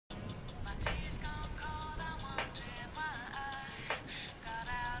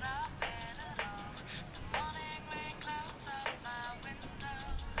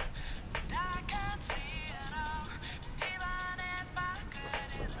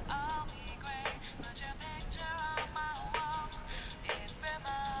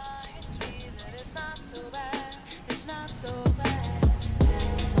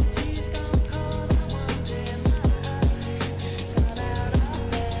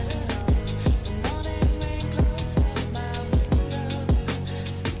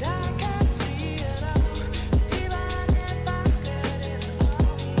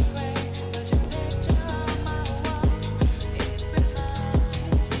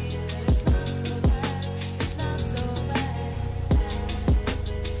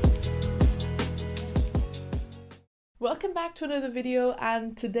back to another video,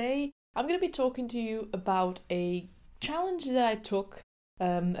 and today I'm going to be talking to you about a challenge that I took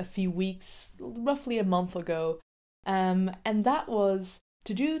a few weeks, roughly a month ago, and that was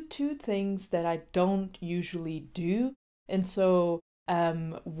to do two things that I don't usually do. And so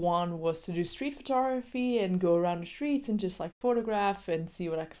one was to do street photography and go around the streets and just like photograph and see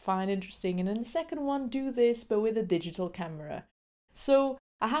what I could find interesting, and then the second one, do this but with a digital camera. So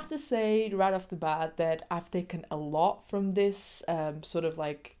I have to say right off the bat that I've taken a lot from this sort of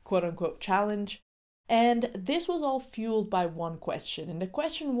like quote-unquote challenge, and this was all fueled by one question, and the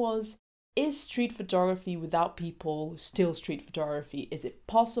question was, is street photography without people still street photography? Is it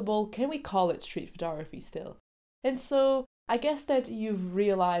possible? Can we call it street photography still? And so I guess that you've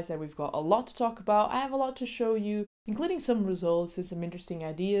realized that we've got a lot to talk about. I have a lot to show you, including some results and some interesting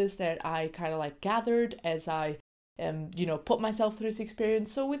ideas that I kind of like gathered as I put myself through this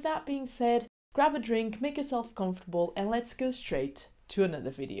experience. So with that being said, grab a drink, make yourself comfortable, and let's go straight to another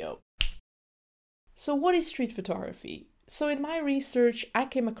video. So what is street photography? So in my research, I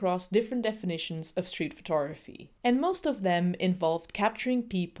came across different definitions of street photography, and most of them involved capturing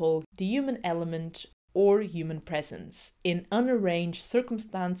people, the human element, or human presence in unarranged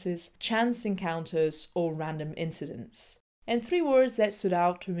circumstances, chance encounters, or random incidents. And three words that stood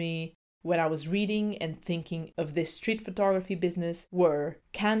out to me when I was reading and thinking of this street photography business were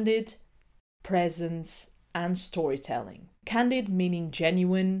candid, presence, and storytelling. Candid meaning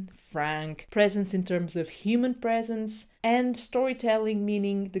genuine, frank, presence in terms of human presence, and storytelling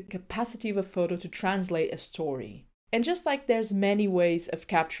meaning the capacity of a photo to translate a story. And just like there's many ways of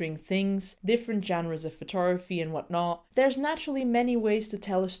capturing things, different genres of photography and whatnot, there's naturally many ways to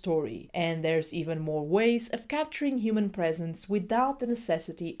tell a story, and there's even more ways of capturing human presence without the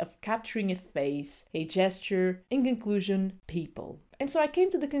necessity of capturing a face, a gesture, in conclusion, people. And so I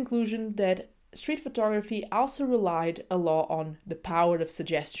came to the conclusion that street photography also relied a lot on the power of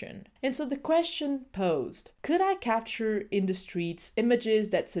suggestion. And so the question posed, could I capture in the streets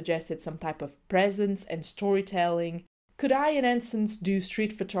images that suggested some type of presence and storytelling? Could I, in essence, do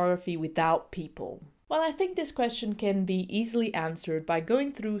street photography without people? Well, I think this question can be easily answered by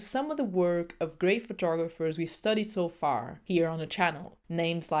going through some of the work of great photographers we've studied so far here on the channel.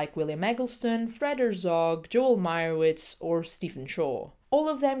 Names like William Eggleston, Fred Herzog, Joel Meyerowitz, or Stephen Shaw. All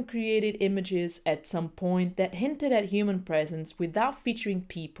of them created images at some point that hinted at human presence without featuring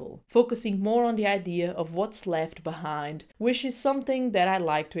people, focusing more on the idea of what's left behind, which is something that I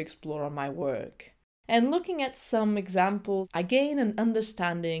like to explore on my work. And looking at some examples, I gain an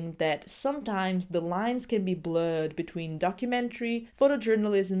understanding that sometimes the lines can be blurred between documentary,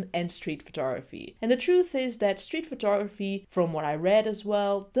 photojournalism, and street photography. And the truth is that street photography, from what I read as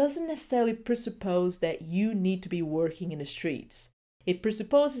well, doesn't necessarily presuppose that you need to be working in the streets. It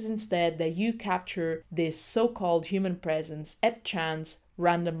presupposes instead that you capture this so-called human presence at chance,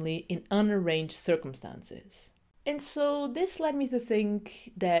 randomly, in unarranged circumstances. And so this led me to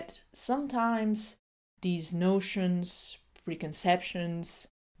think that sometimes these notions, preconceptions,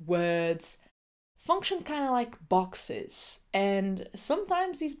 words function kind of like boxes, and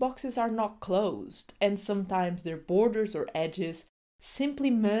sometimes these boxes are not closed, and sometimes their borders or edges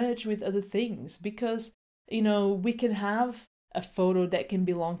simply merge with other things, because, we can have a photo that can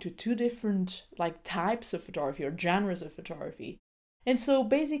belong to two different types of photography or genres of photography. And so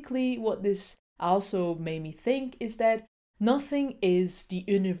basically what this also made me think is that nothing is the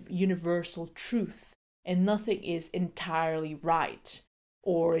universal truth, and nothing is entirely right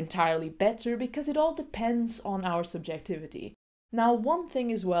or entirely better, because it all depends on our subjectivity. Now, one thing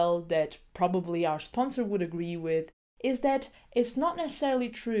as well that probably our sponsor would agree with is that it's not necessarily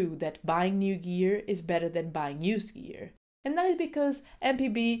true that buying new gear is better than buying used gear. And that is because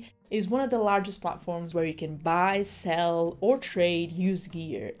MPB is one of the largest platforms where you can buy, sell, or trade used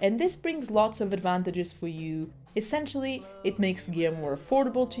gear. And this brings lots of advantages for you. Essentially, it makes gear more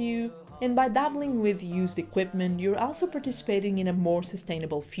affordable to you. And by dabbling with used equipment, you're also participating in a more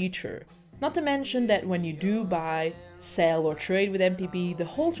sustainable future. Not to mention that when you do buy, sell, or trade with MPB, the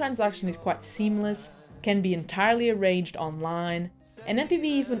whole transaction is quite seamless, can be entirely arranged online, and MPB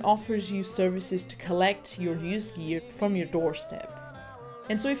even offers you services to collect your used gear from your doorstep.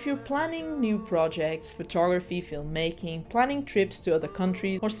 And so if you're planning new projects, photography, filmmaking, planning trips to other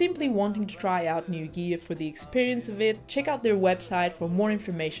countries, or simply wanting to try out new gear for the experience of it, check out their website for more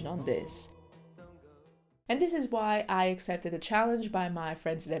information on this. And this is why I accepted a challenge by my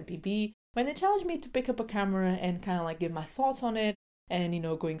friends at MPB when they challenged me to pick up a camera and kind of give my thoughts on it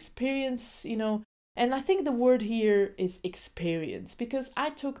and, go experience, And I think the word here is experience, because I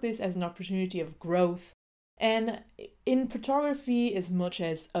took this as an opportunity of growth. And in photography, as much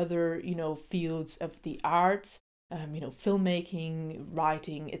as other, fields of the arts, filmmaking,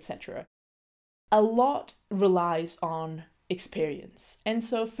 writing, etc. A lot relies on experience. And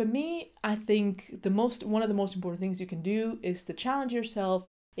so for me, I think one of the most important things you can do is to challenge yourself,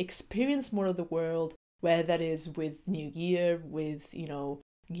 experience more of the world, whether that is with new gear, with,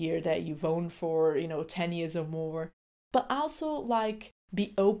 gear that you've owned for, 10 years or more, but also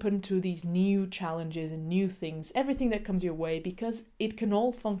be open to these new challenges and new things, everything that comes your way, because it can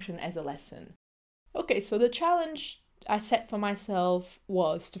all function as a lesson. Okay, so the challenge I set for myself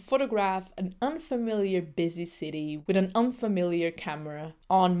was to photograph an unfamiliar busy city with an unfamiliar camera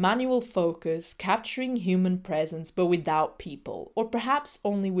on manual focus, capturing human presence but without people, or perhaps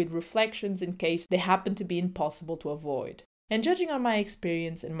only with reflections in case they happen to be impossible to avoid. And judging on my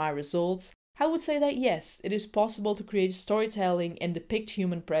experience and my results, I would say that yes, it is possible to create storytelling and depict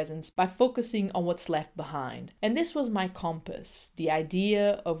human presence by focusing on what's left behind. And this was my compass, the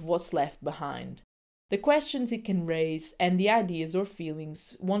idea of what's left behind. The questions it can raise, and the ideas or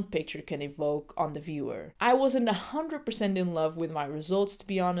feelings one picture can evoke on the viewer. I wasn't 100% in love with my results, to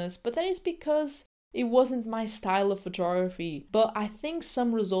be honest, but that is because it wasn't my style of photography. But I think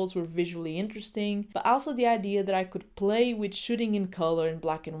some results were visually interesting, but also the idea that I could play with shooting in color and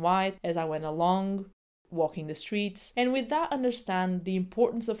black and white as I went along, walking the streets, and with that understand the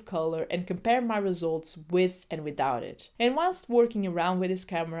importance of color and compare my results with and without it. And whilst working around with this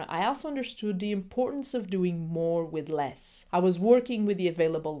camera, I also understood the importance of doing more with less. I was working with the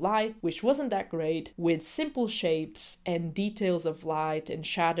available light, which wasn't that great, with simple shapes and details of light and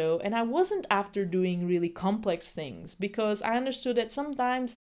shadow, and I wasn't after doing really complex things, because I understood that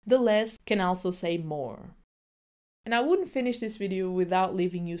sometimes the less can also say more. And I wouldn't finish this video without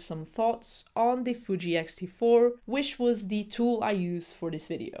leaving you some thoughts on the Fuji X-T4, which was the tool I used for this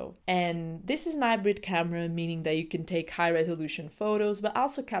video. And this is an hybrid camera, meaning that you can take high resolution photos, but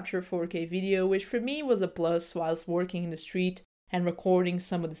also capture 4K video, which for me was a plus whilst working in the street and recording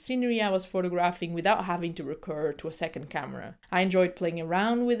some of the scenery I was photographing without having to recur to a second camera. I enjoyed playing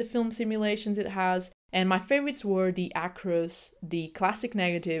around with the film simulations it has, and my favorites were the Acros, the Classic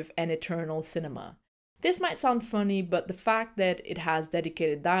Negative, and Eternal Cinema. This might sound funny, but the fact that it has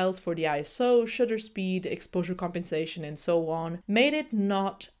dedicated dials for the ISO, shutter speed, exposure compensation, and so on, made it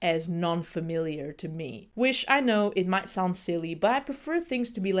not as non-familiar to me. Which I know it might sound silly, but I prefer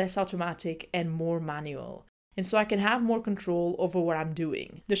things to be less automatic and more manual, and so I can have more control over what I'm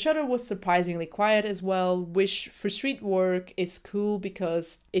doing. The shutter was surprisingly quiet as well, which for street work is cool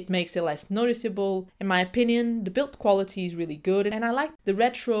because it makes it less noticeable. In my opinion, the build quality is really good and I like the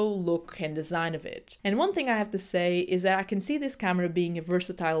retro look and design of it. And one thing I have to say is that I can see this camera being a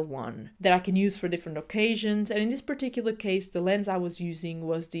versatile one that I can use for different occasions, and in this particular case the lens I was using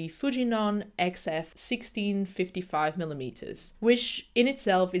was the Fujinon XF 16-55mm, which in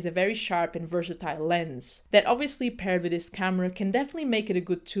itself is a very sharp and versatile lens that obviously paired with this camera can definitely make it a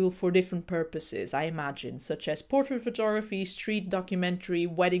good tool for different purposes, I imagine, such as portrait photography, street documentary,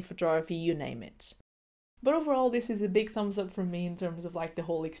 wedding photography, you name it. But overall, this is a big thumbs up from me in terms of the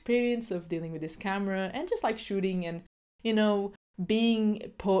whole experience of dealing with this camera and just shooting and,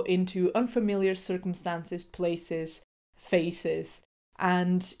 being put into unfamiliar circumstances, places, faces.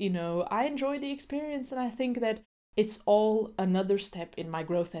 And, I enjoyed the experience, and I think that it's all another step in my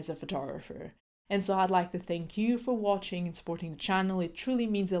growth as a photographer. And so I'd like to thank you for watching and supporting the channel. It truly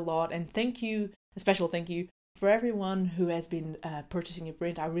means a lot. And a special thank you for everyone who has been purchasing a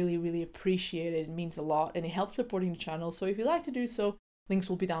print. I really, really appreciate it. It means a lot and it helps supporting the channel. So if you'd like to do so, links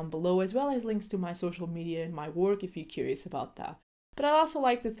will be down below, as well as links to my social media and my work if you're curious about that. But I'd also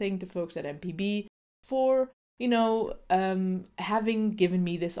like to thank the folks at MPB for, having given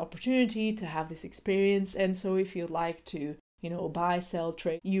me this opportunity to have this experience. And so if you'd like to buy, sell,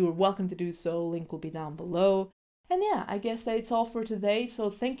 trade, you are welcome to do so. Link will be down below. And yeah, I guess that's all for today. So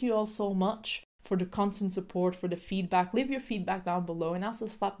thank you all so much for the constant support, for the feedback. Leave your feedback down below and also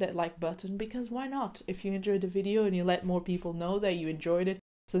slap that like button, because why not? If you enjoyed the video and you let more people know that you enjoyed it,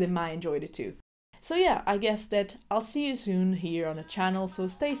 so they might enjoy it too. So yeah, I guess that I'll see you soon here on the channel. So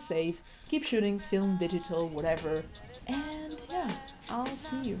stay safe, keep shooting, film, digital, whatever. And yeah, I'll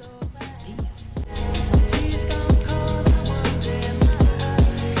see you. Peace.